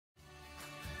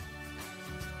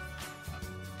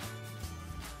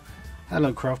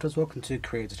Hello crafters, welcome to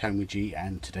Create at Home with G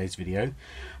and today's video.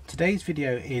 Today's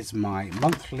video is my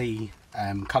monthly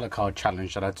colour card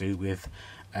challenge that I do with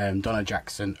Donna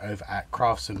Jackson over at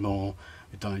Crafts and More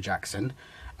with Donna Jackson.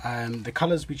 The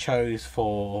colours we chose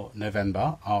for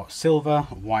November are silver,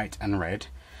 white and red.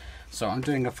 So I'm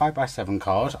doing a 5x7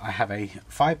 card. I have a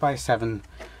 5x7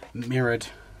 mirrored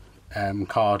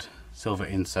card silver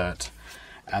insert,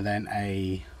 and then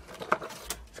I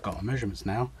forgot my measurements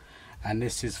now, and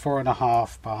this is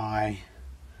 4.5 by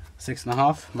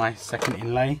 6.5, my second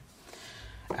inlay.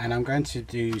 And I'm going to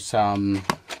do some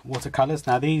watercolours.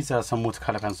 Now these are some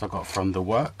watercolour pens I got from The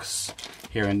Works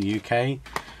here in the UK. I'm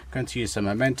going to use some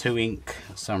Memento ink,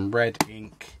 some red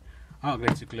ink, art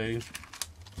glitter glue,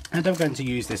 and I'm going to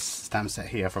use this stamp set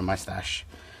here from my stash.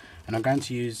 And I'm going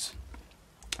to use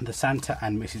the Santa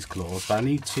and Mrs. Claus, but I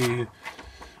need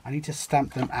to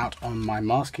stamp them out on my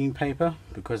masking paper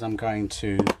because I'm going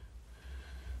to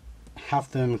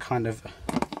have them kind of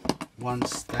one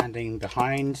standing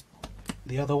behind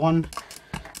the other one,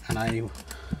 and I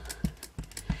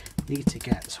need to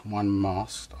get one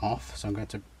masked off, so I'm going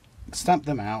to stamp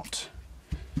them out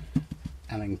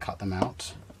and then cut them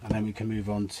out, and then we can move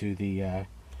on to the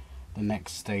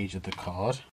next stage of the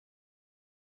card.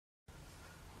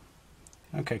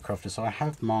 Okay crafters, so I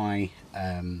have my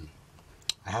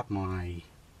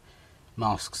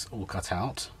masks all cut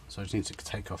out, so I just need to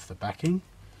take off the backing.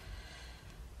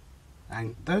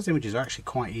 And those images are actually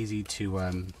quite easy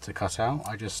to cut out.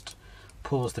 I just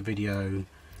paused the video,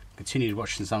 continued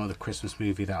watching some of the Christmas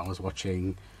movie that I was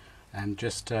watching, and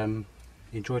just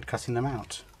enjoyed cutting them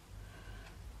out.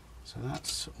 So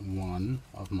that's one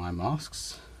of my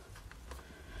masks.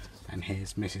 And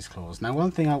here's Mrs. Claus. Now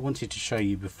one thing I wanted to show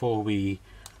you before we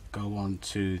go on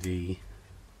to the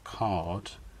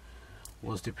card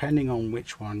was, depending on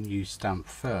which one you stamp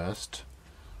first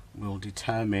will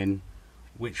determine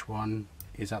which one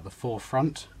is at the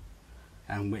forefront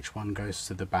and which one goes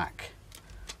to the back.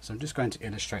 So I'm just going to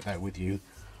illustrate that with you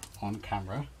on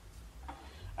camera,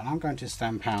 and I'm going to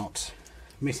stamp out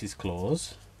Mrs.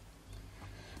 Claus.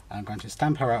 I'm going to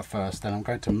stamp her out first, then I'm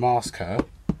going to mask her.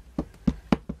 So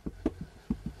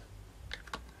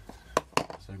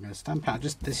I'm going to stamp out,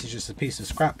 this is just a piece of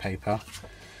scrap paper.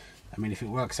 I mean, if it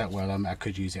works out well, I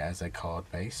could use it as a card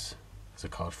base, as a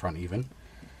card front even.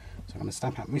 So I'm going to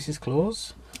stamp out Mrs.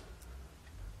 Claus.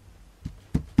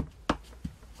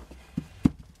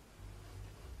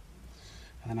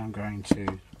 And then I'm going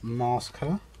to mask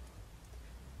her.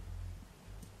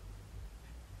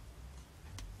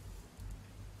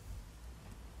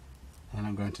 And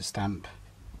I'm going to stamp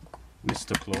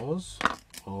Mr. Claus,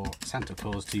 or Santa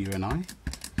Claus to you and I.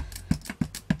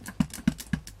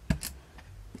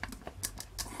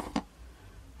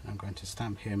 I'm going to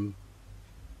stamp him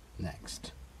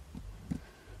next.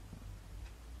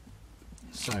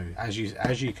 So as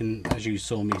you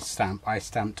saw me stamp, I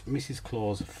stamped Mrs.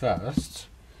 Claus first.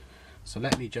 So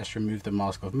let me just remove the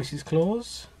mask of Mrs.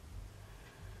 Claus.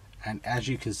 And as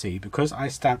you can see, because I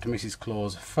stamped Mrs.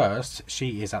 Claus first,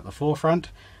 she is at the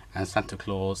forefront and Santa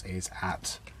Claus is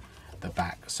at the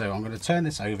back. So I'm going to turn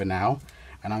this over now,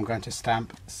 and I'm going to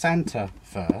stamp Santa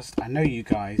first. I know you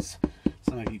guys,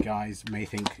 some of you guys may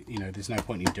think, you know, there's no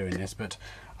point in doing this, but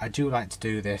I do like to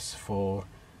do this for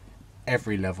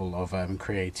every level of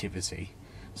creativity,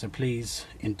 so please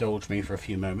indulge me for a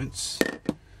few moments.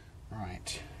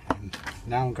 Right, and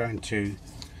now I'm going to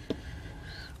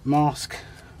mask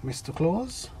Mr.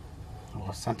 Claus,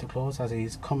 or Santa Claus as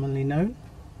he's commonly known.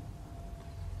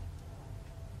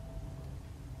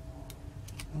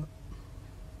 There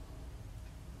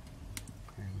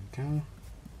we go.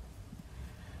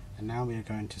 And now we are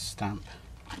going to stamp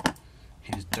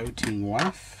his doting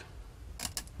wife.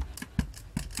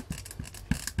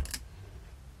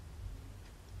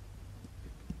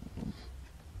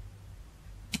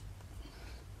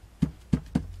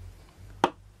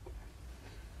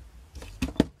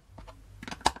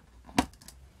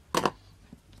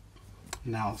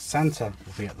 Now Santa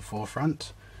will be at the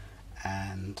forefront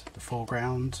and the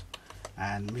foreground,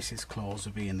 and Mrs. Claus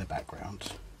will be in the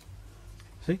background.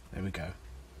 See, there we go.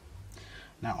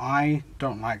 Now I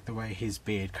don't like the way his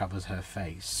beard covers her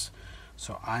face,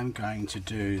 so I'm going to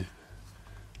do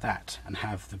that and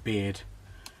have the beard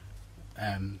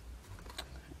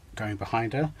going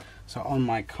behind her. So on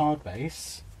my card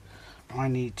base I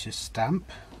need to stamp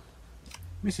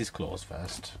Mrs. Claus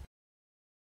first.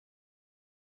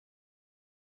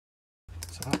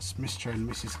 So that's Mr. and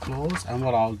Mrs. Claus, and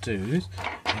what I'll do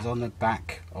is on the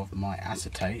back of my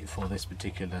acetate for this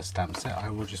particular stamp set, I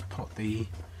will just put the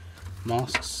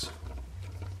masks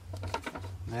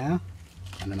there,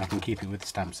 and then I can keep it with the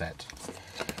stamp set.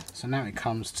 So now it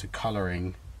comes to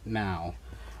colouring. Now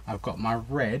I've got my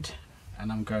red,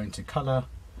 and I'm going to colour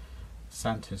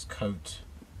Santa's coat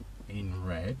in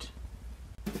red.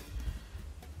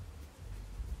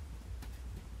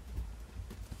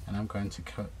 And I'm going to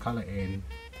colour in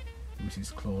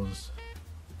Mrs. Claus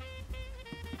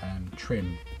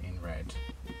trim in red.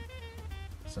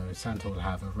 So Santa will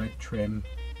have a red trim,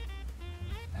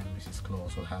 and Mrs.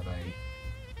 Claus will have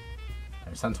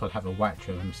Santa will have a white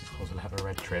trim, and Mrs. Claus will have a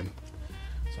red trim.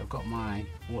 So I've got my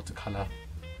watercolour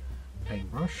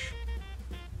paintbrush.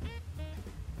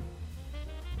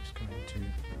 Just going to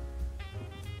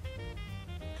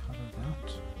colour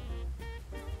that.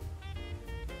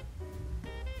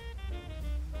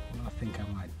 What I think I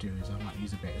might do is I might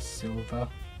use a bit of silver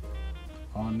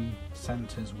on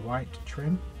Santa's white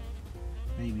trim.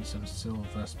 Maybe some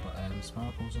silver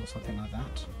sparkles or something like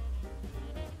that.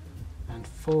 And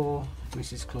for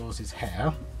Mrs. Claus's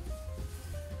hair,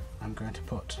 I'm going to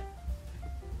put,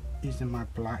 using my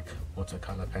black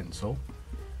watercolour pencil,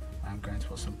 I'm going to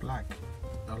put some black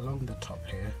along the top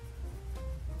here.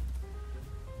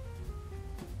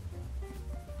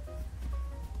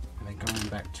 And then going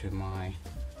back to my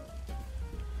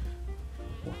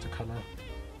watercolour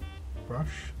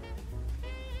brush,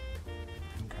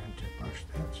 I'm going to brush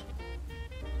that.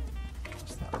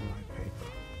 What's that on my paper?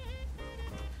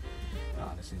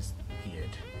 Ah, this is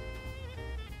weird.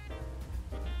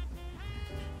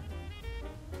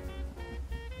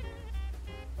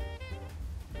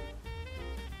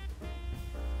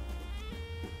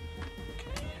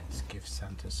 Okay, let's give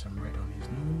Santa some red on his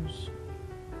nose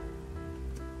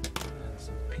and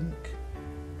some pink.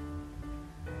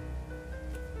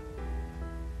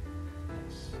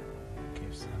 Let's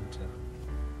give Santa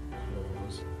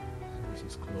Claus and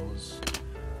Mrs. Claus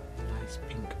a nice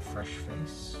pink fresh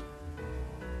face.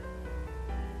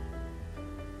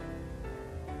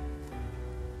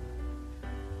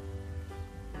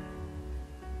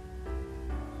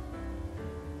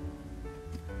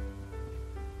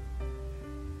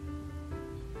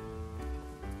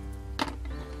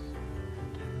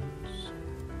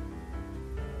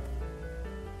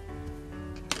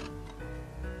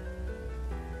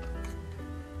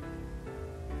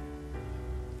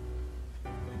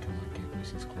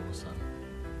 Mrs. Claus some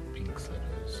pink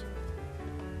slippers.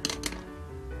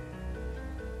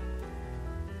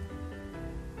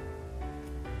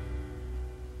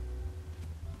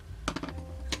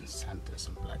 And Santa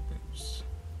some black boots.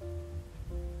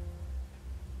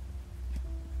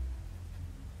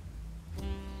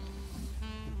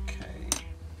 Okay.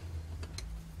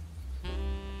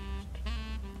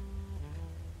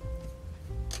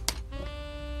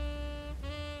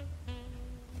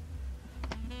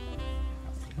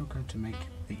 I'm going to make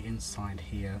the inside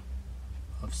here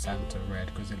of Santa red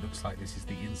because it looks like this is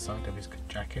the inside of his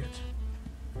jacket.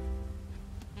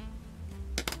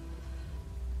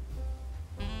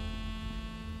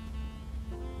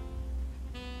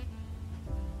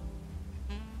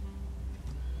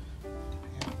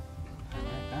 Yeah, I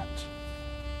like that.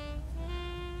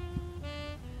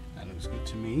 That looks good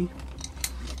to me.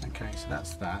 Okay, so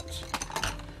that's that.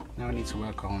 Now I need to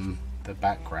work on the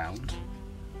background.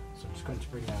 So I'm just going to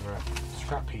bring over a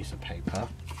scrap piece of paper,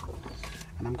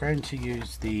 and I'm going to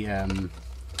use the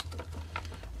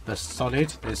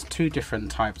solid. There's two different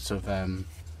types of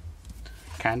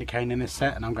candy cane in this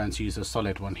set, and I'm going to use a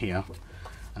solid one here.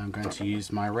 And I'm going to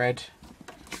use my red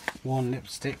Worn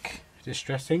Lipstick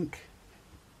Distress ink,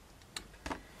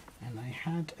 and I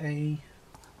had a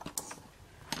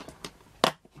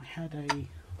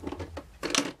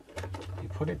you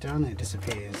put it down and it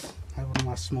disappears. I have one of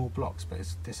my small blocks, but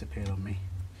it's disappeared on me.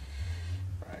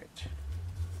 Right.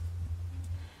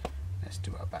 Let's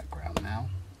do our background now.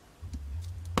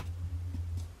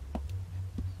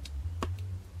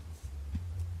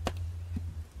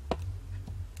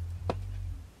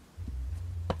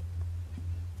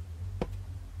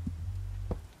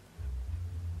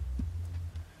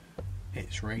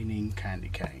 It's raining candy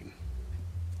cane.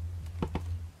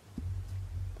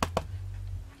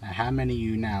 Now, how many of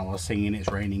you now are singing It's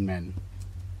Raining Men?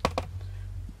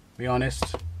 Be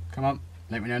honest. Come on,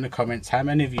 let me know in the comments. How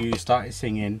many of you started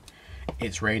singing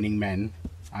It's Raining Men?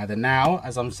 Either now,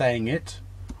 as I'm saying it,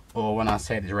 or when I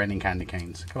said it's raining candy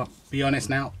canes. Come on, be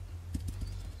honest now.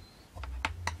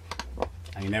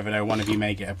 And you never know, one of you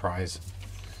may get a prize.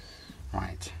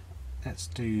 Right, let's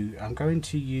do, I'm going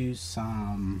to use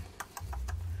some,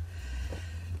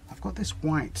 I've got this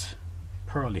white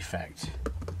pearl effect.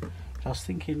 I was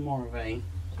thinking more of a,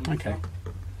 okay,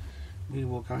 we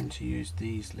were going to use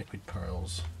these liquid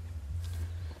pearls.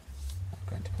 I'm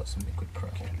going to put some liquid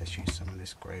pearl, okay, let's use some of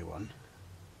this grey one.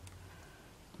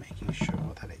 making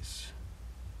sure that it's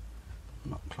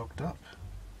not clogged up.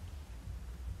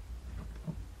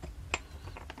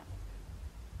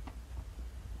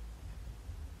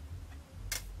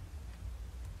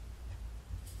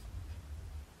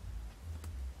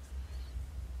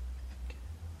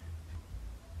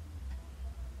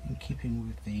 In keeping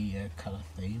with the colour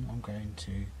theme, I'm going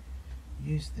to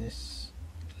use this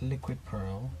liquid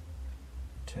pearl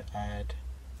to add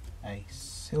a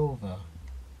silver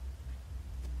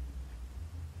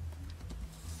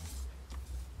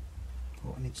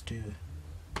what I need to do,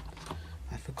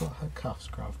 I forgot her cuffs,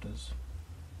 crafters.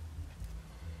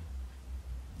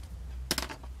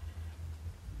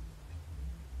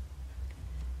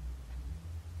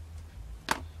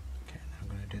 Okay, now I'm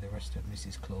going to do the rest of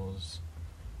Mrs. Claus.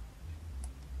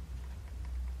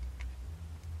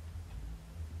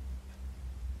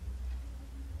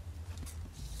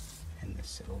 In the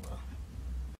silver.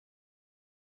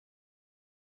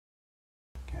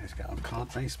 Okay, let's get our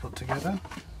card base put together.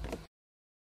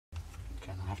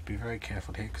 Okay, I have to be very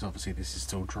careful here because obviously this is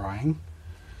still drying.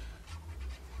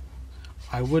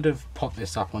 I would have popped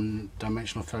this up on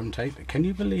dimensional foam tape, but can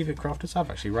you believe it, crafters? I've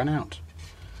actually run out.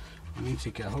 I need to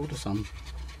get hold of some.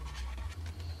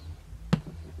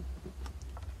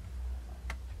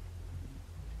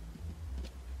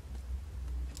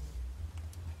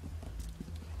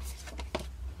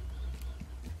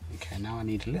 Okay, now I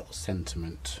need a little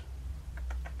sentiment.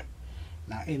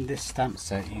 Now in this stamp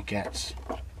set you get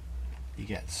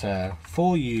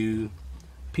For You,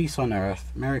 Peace on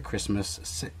Earth, Merry Christmas,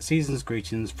 Season's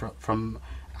Greetings from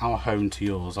Our Home to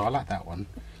Yours. Oh, I like that one.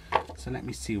 So let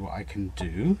me see what I can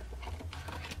do.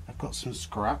 I've got some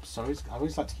scraps, so I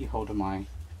always like to keep hold of my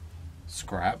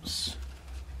scraps.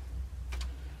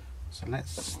 So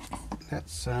let's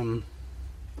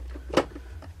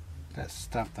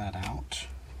stamp that out.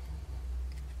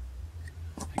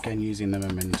 Again, using the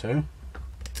memento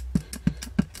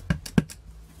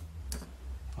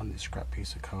on this scrap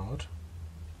piece of card.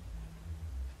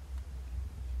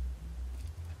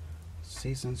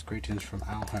 Season's Greetings from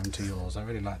Our Home to Yours. I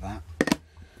really like that,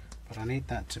 but I need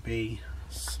that to be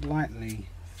slightly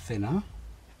thinner.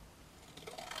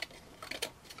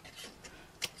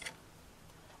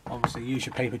 Obviously use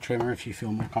your paper trimmer if you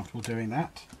feel more comfortable doing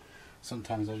that.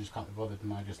 Sometimes I just can't be bothered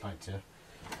and I just like to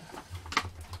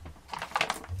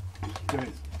do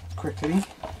it quickly.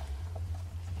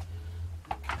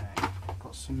 Okay,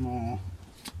 got some more,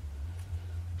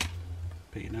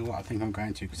 but you know what, I think I'm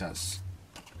going to, because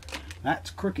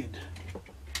that's crooked,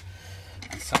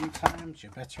 and sometimes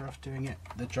you're better off doing it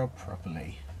the job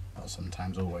properly. Not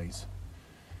sometimes, always.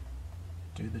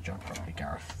 Do the job properly,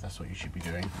 Gareth. That's what you should be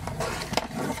doing.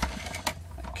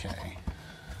 Okay,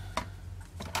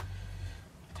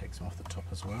 take some off the top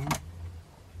as well.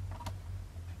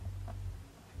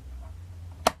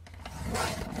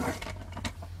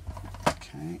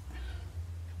 Okay.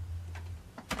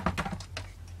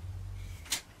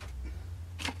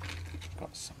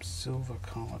 Got some silver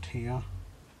card here.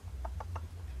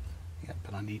 Yeah,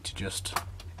 but I need to just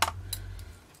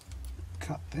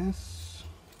cut this.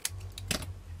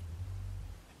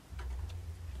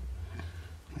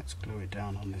 Let's glue it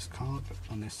down on this card,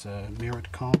 on this mirrored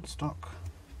cardstock.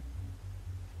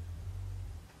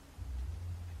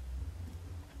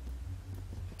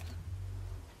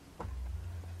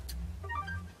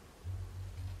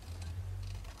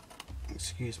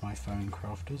 Excuse my phone,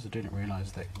 crafters, I didn't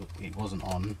realise that it wasn't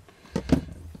on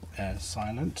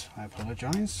silent. I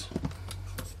apologise.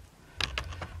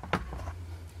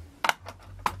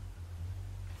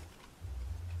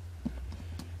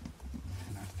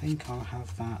 And I think I'll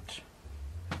have that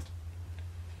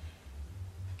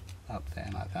up there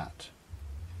like that.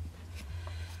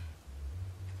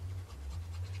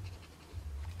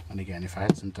 And again, if I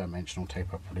had some dimensional tape,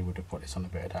 I probably would have put this on a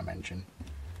bit of dimension.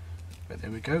 But there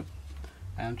we go.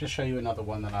 And just show you another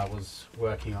one that I was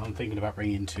working on, thinking about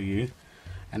bringing to you,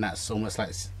 and that's almost like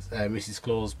Mrs.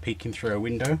 Claus peeking through a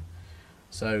window.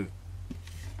 So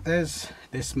there's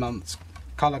this month's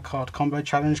colour card combo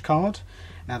challenge card.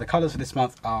 Now the colours for this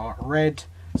month are red,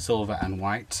 silver and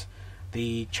white.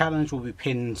 The challenge will be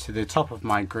pinned to the top of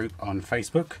my group on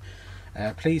Facebook.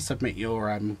 Please submit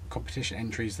your competition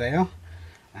entries there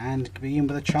and be in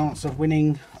with a chance of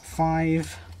winning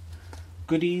 5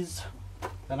 goodies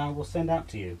that I will send out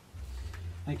to you.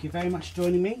 Thank you very much for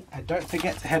joining me, and don't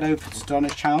forget to head over to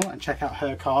Donna's channel and check out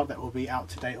her card that will be out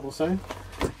today also,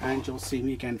 and you'll see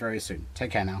me again very soon.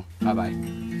 Take care now. Bye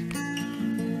bye.